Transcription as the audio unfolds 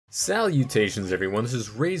Salutations everyone, this is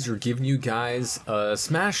Razor giving you guys a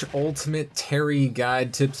Smash Ultimate Terry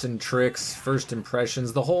guide, tips and tricks, first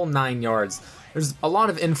impressions, the whole 9 yards. There's a lot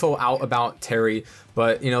of info out about Terry,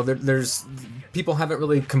 but you know, there's people haven't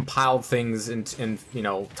really compiled things and you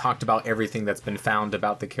know, talked about everything that's been found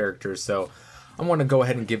about the character, so I want to go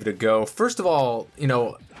ahead and give it a go. First of all, you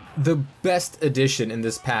know, the best addition in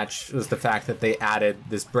this patch was the fact that they added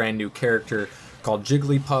this brand new character called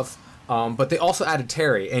Jigglypuff. But they also added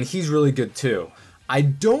Terry, and he's really good too. I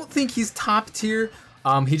don't think he's top tier.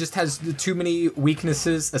 He just has too many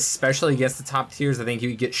weaknesses, especially against the top tiers. I think he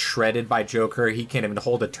would get shredded by Joker. He can't even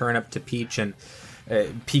hold a turnip to Peach and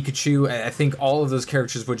Pikachu. I think all of those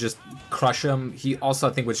characters would just crush him. He also,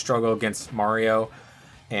 I think, would struggle against Mario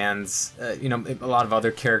and you know, a lot of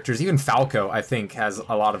other characters. Even Falco, I think, has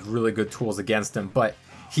a lot of really good tools against him. But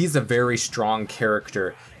he's a very strong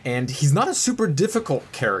character, and he's not a super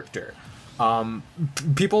difficult character.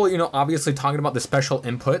 People, you know, obviously talking about the special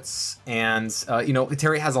inputs, and you know,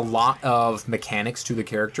 Terry has a lot of mechanics to the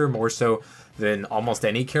character, more so than almost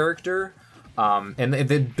any character. And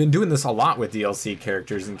they've been doing this a lot with DLC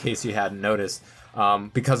characters, in case you hadn't noticed.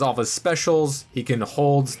 Because all of his specials, he can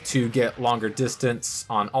hold to get longer distance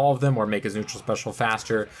on all of them, or make his neutral special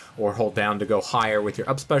faster, or hold down to go higher with your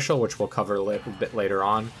up special, which we'll cover a little bit later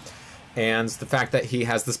on. And the fact that he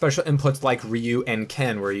has the special inputs like Ryu and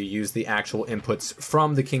Ken, where you use the actual inputs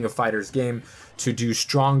from the King of Fighters game to do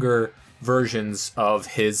stronger versions of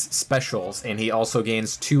his specials. And he also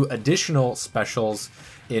gains 2 additional specials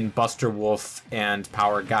in Buster Wolf and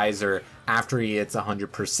Power Geyser after he hits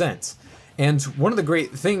 100%. And one of the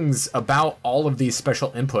great things about all of these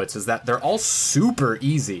special inputs is that they're all super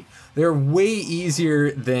easy. They're way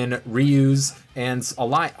easier than Ryu's and a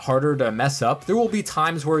lot harder to mess up. There will be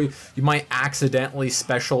times where you might accidentally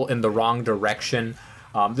special in the wrong direction.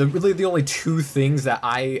 Really the only 2 things that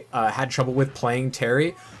I had trouble with playing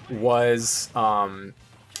Terry was,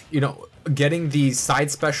 you know, getting the side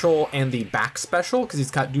special and the back special, because he's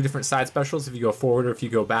got 2 different side specials if you go forward or if you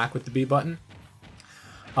go back with the B button.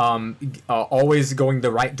 Always going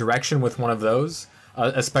the right direction with one of those,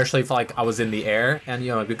 especially if like I was in the air, and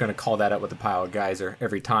you know, we're gonna call that up with the Power Geyser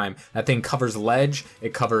every time. That thing covers ledge,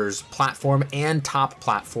 it covers platform and top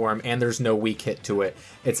platform, and there's no weak hit to it.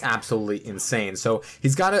 It's absolutely insane. So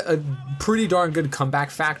he's got a pretty darn good comeback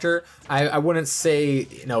factor. I wouldn't say,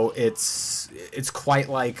 you know, it's quite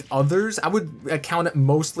like others. I would account it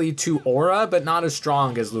mostly to aura, but not as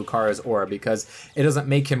strong as Lucario's aura, because it doesn't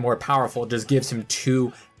make him more powerful. It just gives him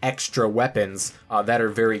 2 extra weapons that are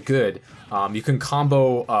very good. You can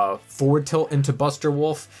combo forward tilt into Buster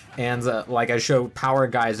Wolf, and like I showed, Power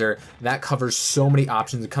Geyser, that covers so many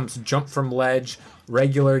options. It comes jump from ledge,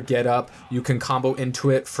 regular get up. You can combo into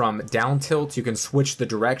it from down tilt. You can switch the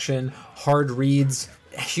direction, hard reads,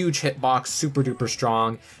 huge hitbox, super duper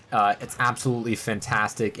strong. It's absolutely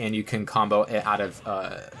fantastic, and you can combo it out of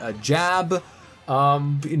a jab.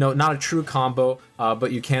 You know, not a true combo,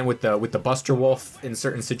 but you can with the Buster Wolf in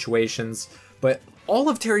certain situations. But all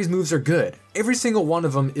of Terry's moves are good. Every single one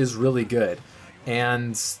of them is really good,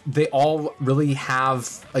 and they all really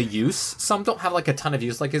have a use. Some don't have like a ton of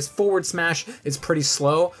use. Like his forward smash is pretty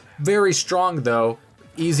slow, very strong though.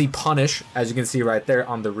 Easy punish, as you can see right there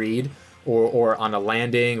on the read, or on a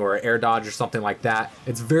landing or an air dodge or something like that.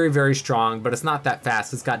 It's very, very strong, but it's not that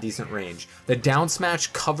fast. It's got decent range. The down smash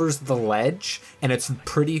covers the ledge, and it's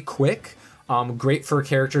pretty quick. Great for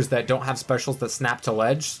characters that don't have specials that snap to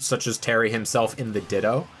ledge, such as Terry himself in the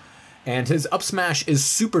Ditto. And his up smash is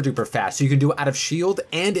super duper fast, so you can do it out of shield,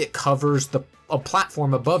 and it covers a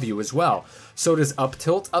platform above you as well. So does up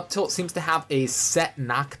tilt. Up tilt seems to have a set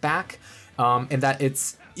knockback, in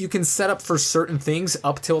that you can set up for certain things.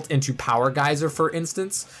 Up tilt into Power Geyser, for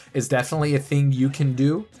instance, is definitely a thing you can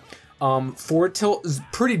do. Forward tilt is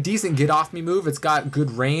pretty decent get off me move. It's got good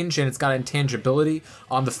range, and it's got intangibility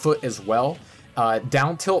on the foot as well.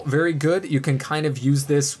 Down tilt, very good. You can kind of use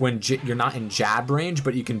this when you're not in jab range,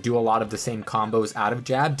 but you can do a lot of the same combos out of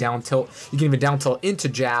jab. Down tilt, you can even down tilt into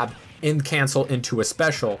jab and cancel into a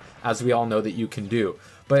special, as we all know that you can do.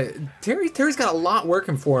 But Terry's got a lot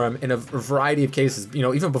working for him in a variety of cases, you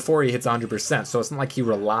know, even before he hits 100%, so it's not like he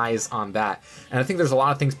relies on that. And I think there's a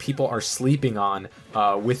lot of things people are sleeping on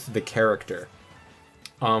with the character.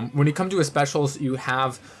 When you come to his specials, you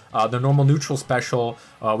have the normal neutral special,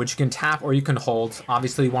 which you can tap or you can hold.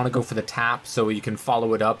 Obviously, you want to go for the tap, so you can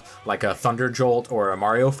follow it up like a Thunder Jolt or a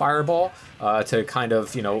Mario Fireball to kind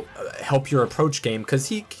of, you know, help your approach game, because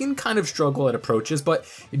he can kind of struggle at approaches, but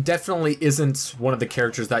it definitely isn't one of the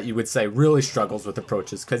characters that you would say really struggles with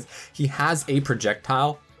approaches, because he has a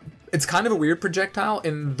projectile It's kind of a weird projectile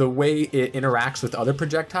in the way it interacts with other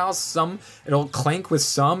projectiles. Some, it'll clank with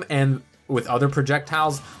some, and with other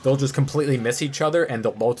projectiles, they'll just completely miss each other and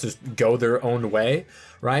they'll both just go their own way,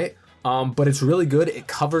 right? But it's really good. It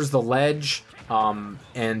covers the ledge,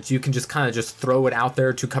 and you can just kind of just throw it out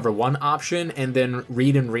there to cover one option and then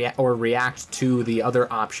read and react to the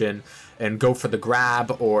other option and go for the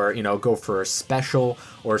grab, or, you know, go for a special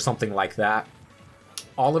or something like that.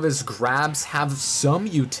 All of his grabs have some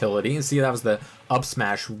utility. And see, that was the up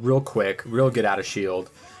smash real quick, real good out of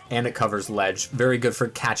shield. And it covers ledge. Very good for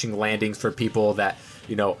catching landings for people that,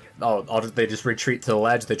 you know, they just retreat to the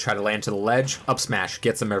ledge, they try to land to the ledge, up smash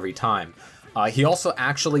gets them every time. He also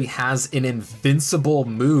actually has an invincible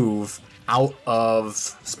move out of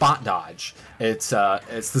spot dodge. It's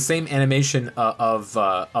the same animation of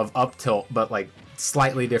up tilt, but like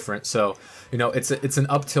slightly different. So, you know, it's an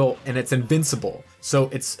up tilt and it's invincible. So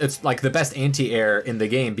it's like the best anti-air in the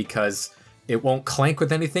game because it won't clank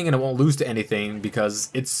with anything and it won't lose to anything because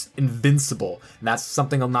it's invincible. And that's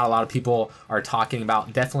something not a lot of people are talking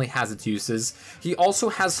about. Definitely has its uses. He also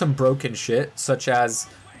has some broken shit, such as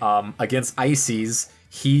against Ices,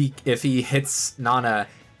 if he hits Nana,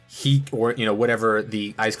 or, you know, whatever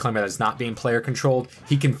the Ice Climber that is not being player controlled,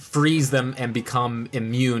 he can freeze them and become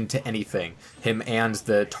immune to anything, him and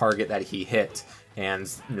the target that he hit.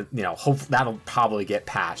 And, you know, that'll probably get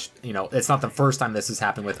patched. You know, it's not the first time this has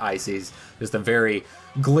happened with Ices. Just a very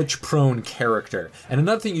glitch-prone character. And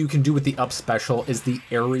another thing you can do with the up special is the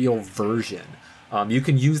aerial version. You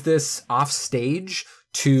can use this off stage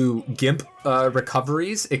to gimp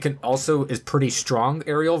recoveries. It can also is pretty strong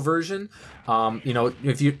aerial version. You know,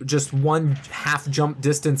 if you just one half jump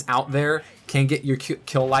distance out there can get your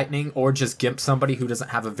kill lightning, or just gimp somebody who doesn't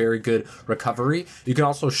have a very good recovery. You can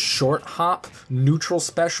also short hop neutral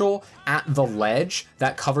special at the ledge.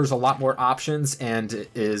 That covers a lot more options and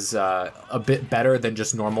is a bit better than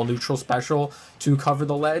just normal neutral special to cover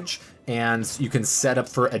the ledge. And you can set up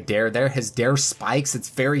for a dare there. His dare spikes. It's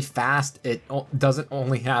very fast. It doesn't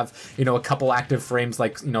only have, you know, a couple active frames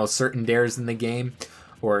like, you know, certain dares in the game,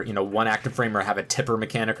 or, you know, one active frame, or have a tipper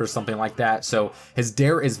mechanic or something like that. So his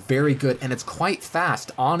dare is very good and it's quite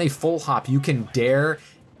fast. On a full hop, you can dare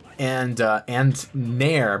and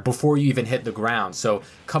nair before you even hit the ground. So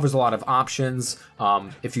covers a lot of options.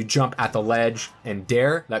 If you jump at the ledge and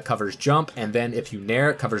dare, that covers jump. And then if you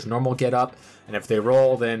nair, it covers normal get up. And if they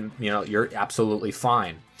roll, then, you know, you're absolutely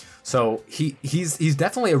fine. So he's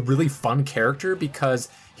definitely a really fun character because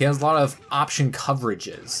he has a lot of option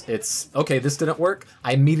coverages. It's, okay, this didn't work,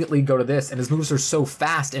 I immediately go to this, and his moves are so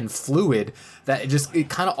fast and fluid that it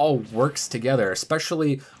kind of all works together,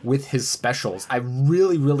 especially with his specials. I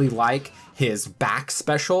really, really like his back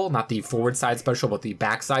special, not the forward side special, but the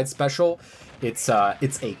backside special. It's a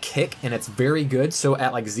kick, and it's very good. So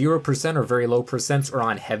at like 0% or very low percents or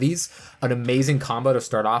on heavies, an amazing combo to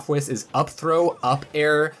start off with is up throw, up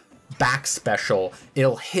air, back special.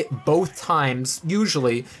 It'll hit both times.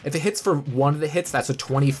 Usually, if it hits for one of the hits, that's a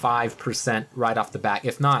 25% right off the bat.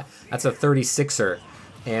 If not, that's a 36er.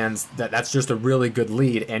 And that's just a really good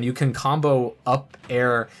lead. And you can combo up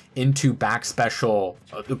air into back special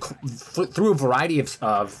through a variety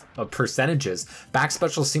of percentages. Back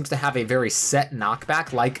special seems to have a very set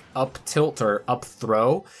knockback, like up tilt or up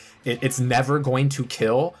throw. It's never going to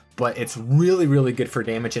kill, but it's really, really good for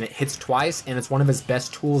damage, and it hits twice, and it's one of his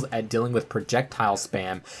best tools at dealing with projectile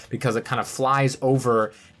spam because it kind of flies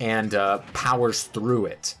over and powers through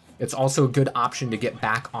it. It's also a good option to get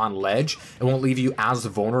back on ledge. It won't leave you as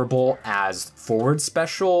vulnerable as forward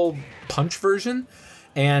special punch version,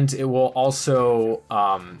 and it will also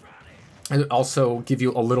give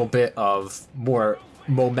you a little bit of more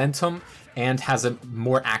momentum and has a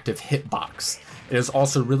more active hitbox. It is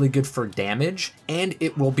also really good for damage, and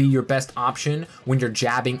it will be your best option when you're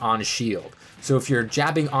jabbing on shield. So if you're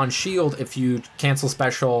jabbing on shield, if you cancel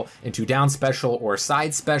special into down special or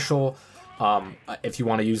side special, if you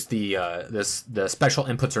want to use the special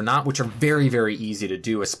inputs or not, which are very, very easy to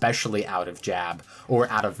do, especially out of jab or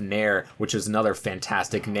out of nair, which is another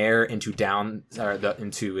fantastic nair into down,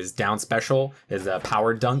 into his down special, his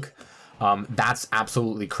power dunk. That's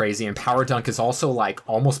absolutely crazy. And power dunk is also like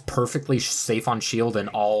almost perfectly safe on shield in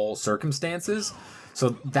all circumstances.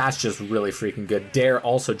 So that's just really freaking good. Dare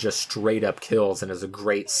also just straight up kills and is a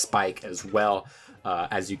great spike as well,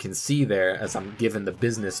 as you can see there as I'm giving the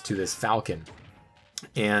business to this Falcon.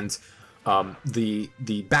 And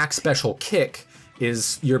the back special kick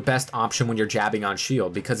is your best option when you're jabbing on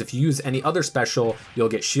shield, because if you use any other special, you'll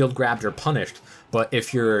get shield grabbed or punished. But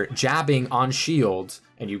if you're jabbing on shield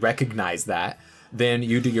and you recognize that, then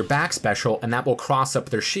you do your back special and that will cross up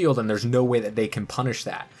their shield and there's no way that they can punish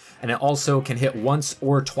that. and it also can hit once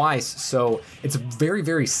or twice, so it's a very,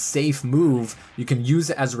 very safe move. You can use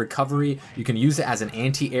it as a recovery, you can use it as an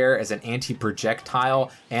anti-air, as an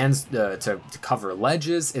anti-projectile, and to cover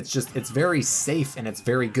ledges. It's very safe and it's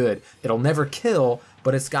very good. It'll never kill,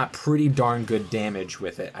 but it's got pretty darn good damage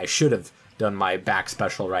with it. I should have done my back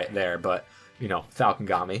special right there, but you know, Falcon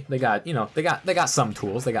got me. They got, you know, they got some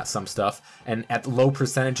tools, they got some stuff, and at low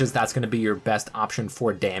percentages, that's going to be your best option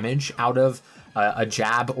for damage out of a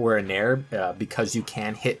jab or a nair, because you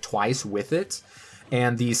can hit twice with it.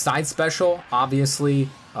 And the side special, obviously,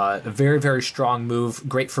 a very, very strong move,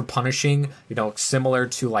 great for punishing, you know, similar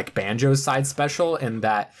to like Banjo's side special, in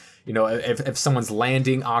that, you know, if someone's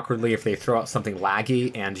landing awkwardly, if they throw out something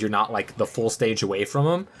laggy and you're not like the full stage away from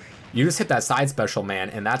them, you just hit that side special, man,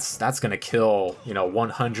 and that's gonna kill, you know,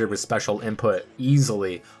 100 with special input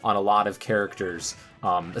easily on a lot of characters,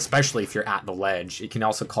 especially if you're at the ledge. It can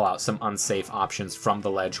also call out some unsafe options from the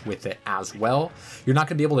ledge with it as well. You're not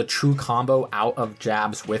gonna be able to true combo out of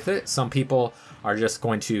jabs with it. Some people are just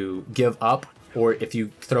going to give up, or if you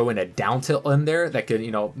throw in a down tilt in there, that could, you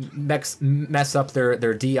know, mess up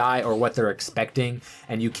their DI or what they're expecting,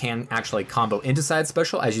 and you can actually combo into side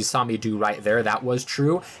special, as you saw me do right there. That was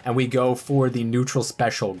true, and we go for the neutral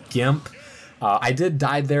special Gimp. I did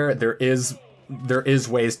die there. There is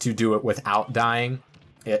ways to do it without dying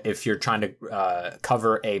if you're trying to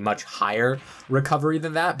cover a much higher recovery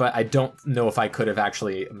than that, but I don't know if I could have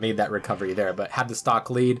actually made that recovery there, but had the stock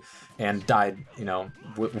lead and died, you know,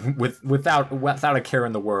 without a care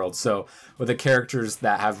in the world. So with the characters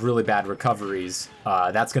that have really bad recoveries,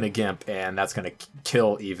 that's going to Gimp, and that's going to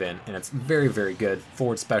kill even, and it's very, very good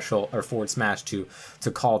forward special or forward smash to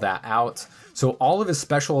call that out. So all of his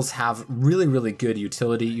specials have really, really good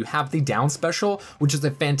utility. You have the down special, which is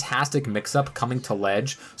a fantastic mix-up coming to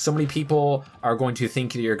ledge. So many people are going to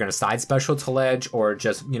think you're going to side special to ledge, or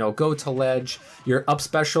just, you know, go to ledge. Your up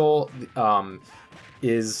special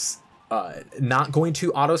is not going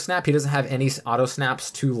to auto snap. He doesn't have any auto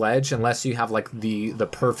snaps to ledge unless you have like the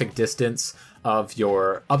perfect distance of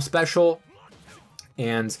your up special.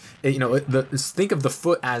 And, you know, think of the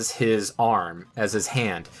foot as his arm, as his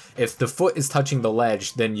hand. If the foot is touching the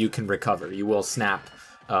ledge, then you can recover. You will snap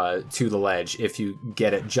to the ledge if you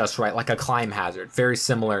get it just right, like a climb hazard. Very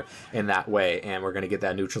similar in that way. And we're going to get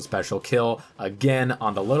that neutral special kill again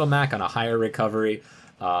on the Little Mac on a higher recovery.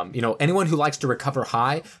 You know, anyone who likes to recover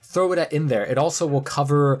high, throw it in there. It also will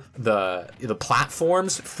cover the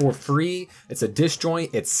platforms for free. It's a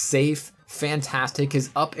disjoint. It's safe. Fantastic. His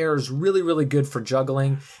up air is really, really good for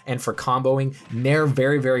juggling and for comboing. Nair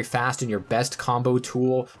very, very fast, and your best combo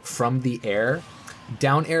tool from the air.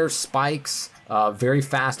 Down air spikes, very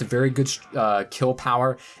fast, very good kill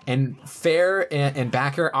power. And fair and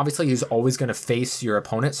back air, obviously he's always going to face your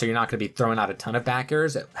opponent, so you're not going to be throwing out a ton of back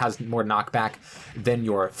airs. It has more knockback than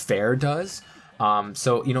your fair does.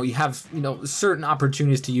 So, you know, you have, you know, certain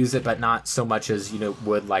opportunities to use it, but not so much as, you know,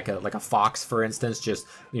 would like a Fox, for instance, just,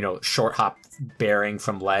 you know, short hop bearing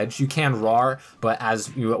from ledge. You can RAR, but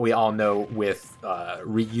as we all know with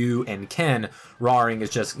Ryu and Ken, RARing is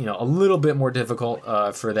just, you know, a little bit more difficult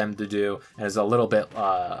for them to do, and is a little bit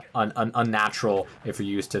unnatural if you're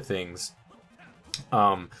used to things.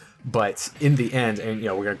 But in the end, and, you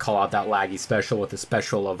know, we're going to call out that laggy special with a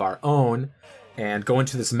special of our own, and go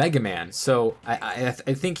into this Mega Man. So I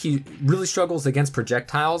think he really struggles against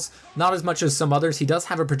projectiles, not as much as some others. He does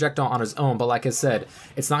have a projectile on his own, but like I said,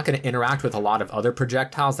 it's not going to interact with a lot of other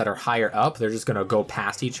projectiles that are higher up. They're just going to go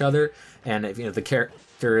past each other. And if, you know, the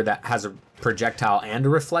character that has a projectile and a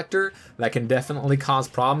reflector, that can definitely cause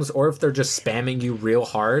problems, or if they're just spamming you real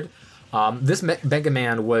hard. This Mega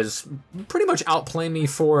Man was pretty much outplaying me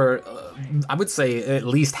for, I would say, at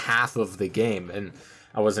least half of the game, and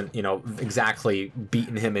I wasn't, you know, exactly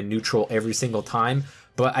beating him in neutral every single time,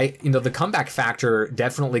 but you know, the comeback factor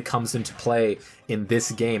definitely comes into play in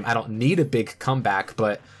this game. I don't need a big comeback,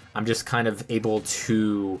 but I'm just kind of able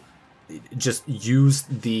to just use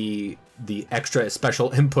the extra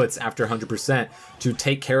special inputs after 100% to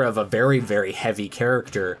take care of a very, very heavy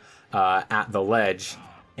character at the ledge.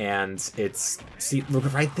 And it's, see,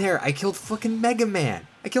 look right there, I killed fucking Mega Man.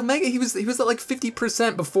 I killed Mega. He was at like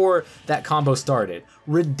 50% before that combo started.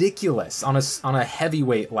 Ridiculous on a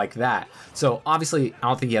heavyweight like that. So obviously, I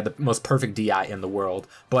don't think he had the most perfect DI in the world,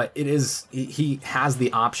 but it is, he has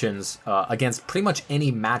the options against pretty much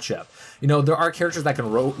any matchup. You know, there are characters that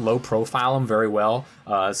can low profile him very well,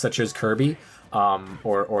 such as Kirby,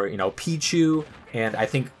 or you know, Pichu, and I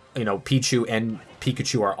think, you know, Pichu and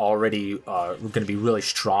Pikachu are already going to be really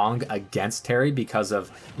strong against Terry because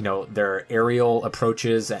of, you know, their aerial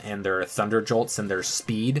approaches and their Thunder Jolts and their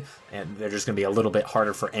speed, and they're just going to be a little bit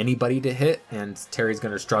harder for anybody to hit, and Terry's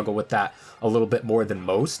going to struggle with that a little bit more than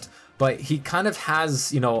most. But he kind of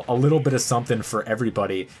has, you know, a little bit of something for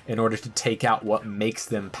everybody in order to take out what makes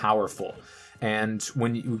them powerful. And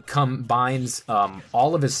when you combines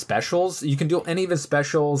all of his specials, you can do any of his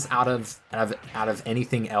specials out of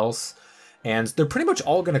anything else, and they're pretty much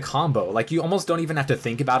all going to combo. Like, you almost don't even have to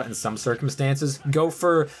think about it in some circumstances. Go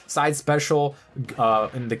for side special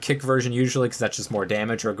in the kick version usually, because that's just more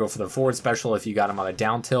damage, or go for the forward special if you got them on a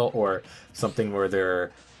down tilt or something where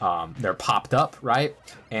they're popped up, right?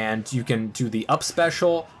 And you can do the up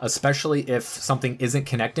special, especially if something isn't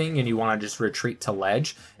connecting and you want to just retreat to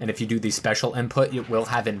ledge. And if you do the special input, it will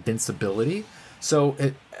have invincibility. So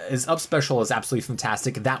his up special is absolutely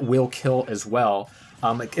fantastic. That will kill as well.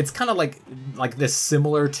 It's kind of like this,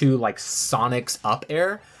 similar to like Sonic's up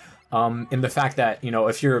air, in the fact that, you know,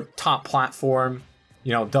 if you're top platform,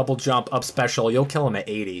 you know, double jump up special, you'll kill him at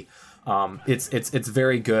 80. It's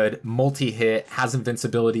very good. Multi-hit, has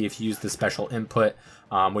invincibility if you use the special input,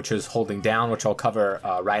 which is holding down, which I'll cover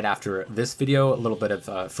right after this video, a little bit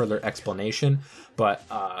of further explanation. But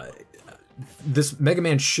this Mega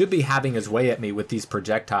Man should be having his way at me with these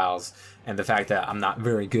projectiles, and the fact that I'm not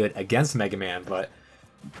very good against Mega Man, but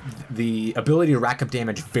the ability to rack up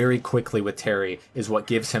damage very quickly with Terry is what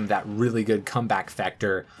gives him that really good comeback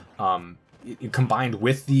factor, combined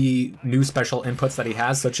with the new special inputs that he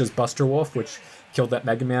has, such as Buster Wolf, which killed that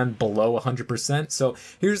Mega Man below 100%. So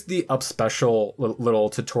here's the up special little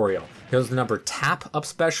tutorial. Here's the number tap up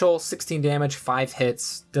special, 16 damage, 5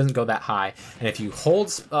 hits, doesn't go that high. And if you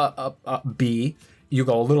hold B, you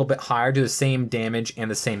go a little bit higher, do the same damage and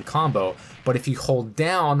the same combo. But if you hold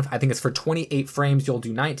down, I think it's for 28 frames, you'll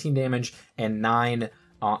do 19 damage and 9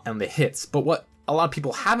 on the hits. But what a lot of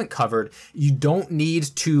people haven't covered, you don't need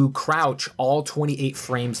to crouch all 28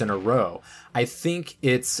 frames in a row. I think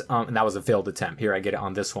it's, and that was a failed attempt. Here, I get it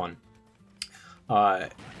on this one.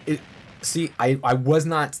 See, I was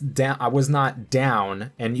not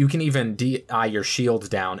down, and you can even DI your shield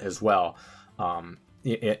down as well.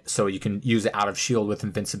 So you can use it out of shield with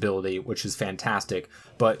invincibility, which is fantastic.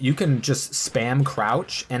 But you can just spam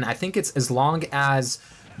crouch, and I think it's as long as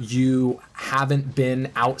you haven't been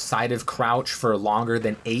outside of crouch for longer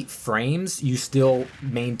than 8 frames, you still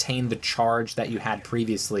maintain the charge that you had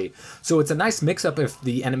previously. So it's a nice mix-up if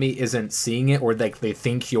the enemy isn't seeing it, or like they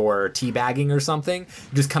think you're teabagging or something.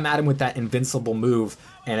 You just come at him with that invincible move,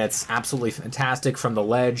 and it's absolutely fantastic from the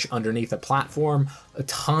ledge, underneath a platform, a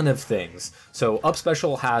ton of things. So up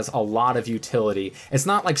special has a lot of utility. It's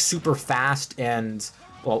not like super fast and,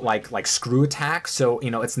 well, like screw attack, so, you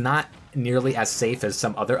know, it's not nearly as safe as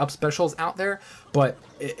some other up specials out there, but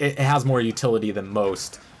it has more utility than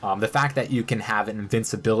most. The fact that you can have an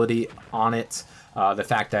invincibility on it, the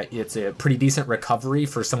fact that it's a pretty decent recovery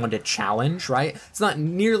for someone to challenge, right? It's not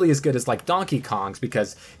nearly as good as like Donkey Kong's,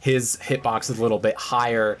 because his hitbox is a little bit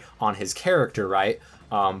higher on his character, right?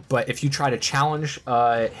 But if you try to challenge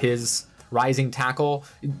his rising tackle,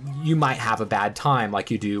 you might have a bad time like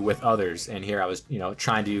you do with others. And here I was, you know,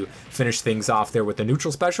 trying to finish things off there with the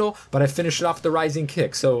neutral special, but I finished it off with the rising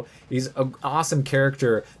kick. So he's an awesome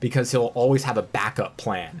character because he'll always have a backup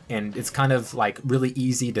plan, and it's kind of like really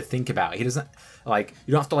easy to think about. He doesn't, like,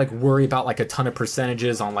 you don't have to like worry about like a ton of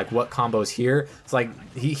percentages on like what combos here. It's like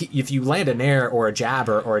if you land an air or a jab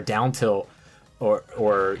or a down tilt,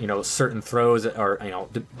 or you know, certain throws, or, you know,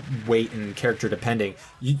 weight and character depending,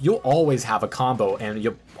 you'll always have a combo, and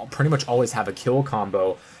you'll pretty much always have a kill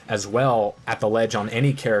combo as well at the ledge on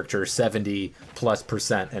any character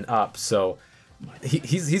 70+% and up. So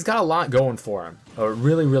he's got a lot going for him.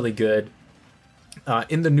 Really good.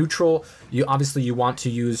 In the neutral, you want to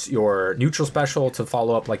use your neutral special to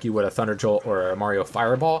follow up like you would a Thunder Jolt or a Mario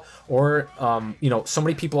Fireball, or you know, so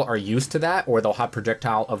many people are used to that, or they'll have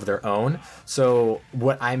projectile of their own. So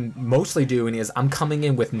what I'm mostly doing is I'm coming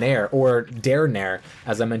in with Nair or Dare Nair,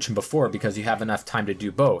 as I mentioned before, because you have enough time to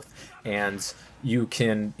do both, and you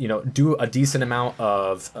can, you know, do a decent amount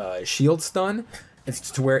of shield stun.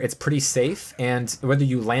 It's to where it's pretty safe, and whether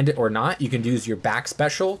you land it or not, you can use your back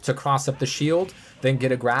special to cross up the shield, then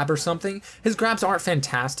get a grab or something. His grabs aren't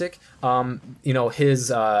fantastic. You know,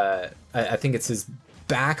 his I think it's his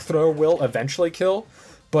back throw will eventually kill,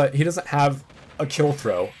 but he doesn't have a kill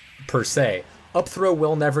throw per se. Up throw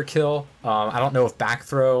will never kill. I don't know if back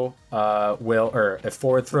throw will, or if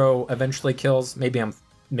forward throw eventually kills. Maybe I'm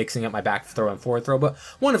mixing up my back throw and forward throw, but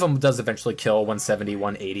one of them does eventually kill, 170,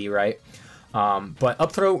 180, right? But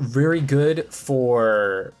up throw, very good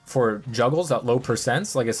for juggles at low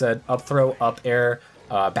percents. Like I said, up throw, up air,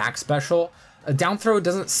 back special. Down throw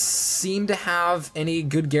doesn't seem to have any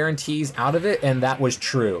good guarantees out of it, and that was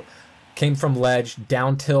true. Came from ledge,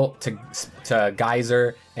 down tilt to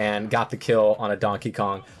geyser, and got the kill on a Donkey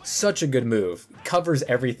Kong. Such a good move. Covers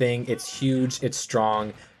everything. It's huge. It's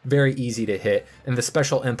strong. Very easy to hit, and the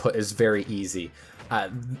special input is very easy.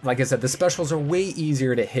 Like I said, the specials are way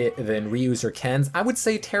easier to hit than Ryu's or Ken's. I would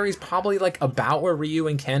say Terry's probably like about where Ryu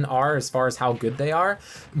and Ken are as far as how good they are.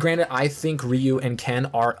 Granted, I think Ryu and Ken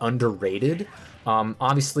are underrated.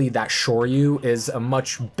 Obviously, that Shoryu is a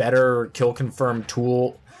much better kill confirm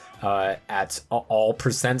tool at all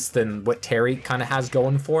percents than what Terry kind of has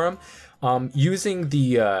going for him. Using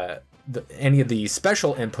any of the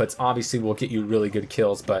special inputs obviously will get you really good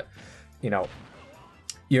kills, but you know,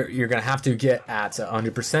 you're gonna have to get at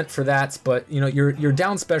 100% for that. But you know, your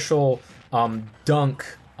down special dunk,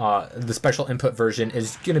 the special input version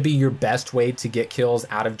is gonna be your best way to get kills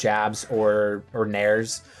out of jabs or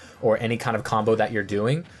nairs or any kind of combo that you're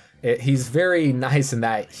doing. He's very nice in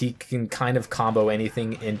that he can kind of combo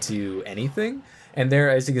anything into anything. And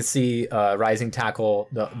there, as you can see, Rising Tackle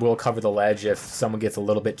will cover the ledge if someone gets a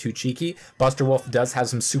little bit too cheeky. Buster Wolf does have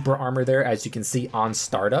some super armor there, as you can see on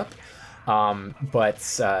startup.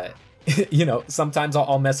 You know, sometimes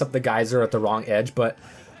I'll mess up the geyser at the wrong edge, but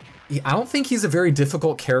I don't think he's a very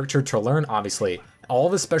difficult character to learn, obviously. All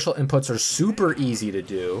the special inputs are super easy to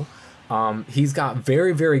do. He's got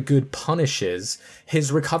very, very good punishes.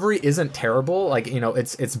 His recovery isn't terrible. Like, you know,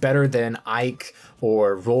 it's better than Ike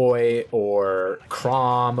or Roy or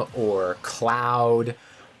Chrom or Cloud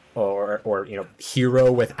or you know,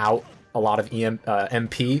 Hero without a lot of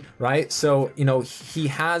MP, right? So, you know, he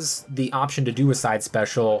has the option to do a side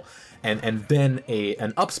special and then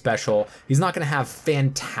an up special. He's not going to have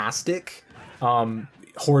fantastic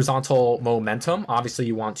horizontal momentum. Obviously,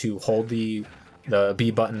 you want to hold the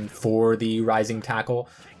B button for the Rising Tackle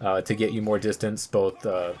to get you more distance, both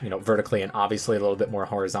you know, vertically and obviously a little bit more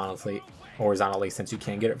horizontally since you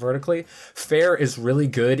can get it vertically. Fair is really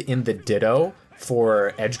good in the Ditto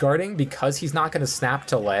for edge guarding because he's not going to snap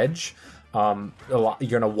to ledge. You're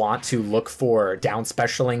going to want to look for down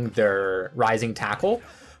specialing their Rising Tackle,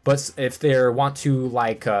 but if they want to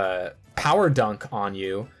like power dunk on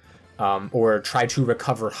you or try to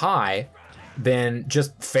recover high, then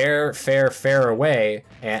just fair away,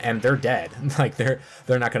 and they're dead. Like they're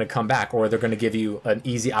not going to come back, or they're going to give you an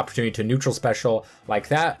easy opportunity to neutral special like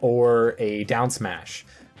that, or a down smash.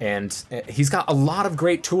 And he's got a lot of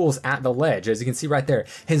great tools at the ledge, as you can see right there.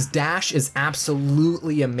 His dash is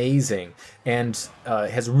absolutely amazing, and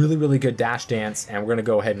has really, really good dash dance. And we're going to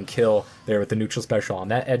go ahead and kill there with the neutral special on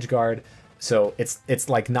that edge guard. So it's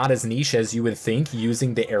like not as niche as you would think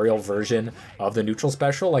using the aerial version of the neutral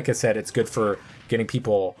special. Like I said, it's good for getting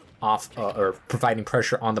people off or providing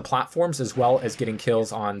pressure on the platforms, as well as getting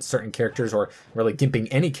kills on certain characters, or really gimping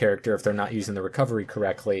any character if they're not using the recovery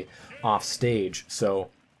correctly off stage. So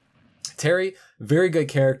Terry, very good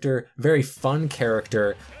character, very fun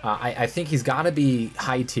character. I think he's got to be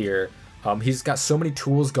high tier. He's got so many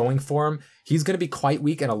tools going for him. He's going to be quite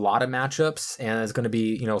weak in a lot of matchups, and is going to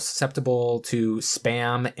be, you know, susceptible to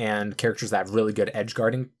spam and characters that have really good edge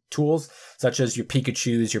guarding tools, such as your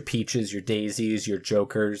Pikachus, your Peaches, your Daisies, your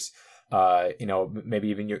Jokers, you know, maybe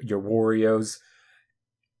even your Wario's.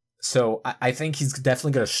 So I think he's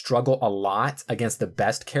definitely going to struggle a lot against the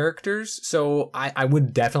best characters. So I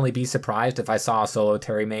would definitely be surprised if I saw a solo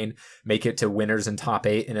Terry main make it to winners in top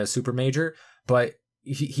 8 in a super major, but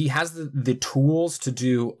he has the tools to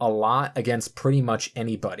do a lot against pretty much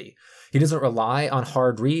anybody. He doesn't rely on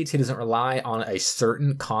hard reads. He doesn't rely on a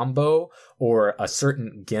certain combo or a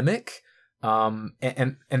certain gimmick.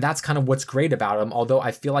 And that's kind of what's great about him. Although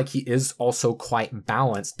I feel like he is also quite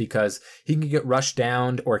balanced, because he can get rushed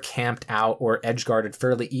down or camped out or edge guarded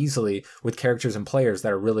fairly easily with characters and players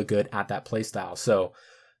that are really good at that playstyle. So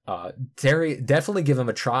Terry, definitely give him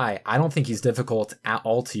a try. I don't think he's difficult at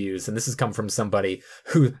all to use, and this has come from somebody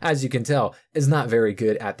who, as you can tell, is not very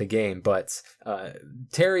good at the game. But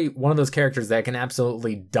Terry, one of those characters that can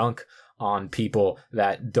absolutely dunk on people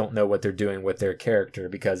that don't know what they're doing with their character,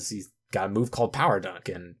 because he's got a move called Power Dunk,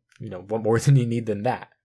 and you know, what more than you need than that?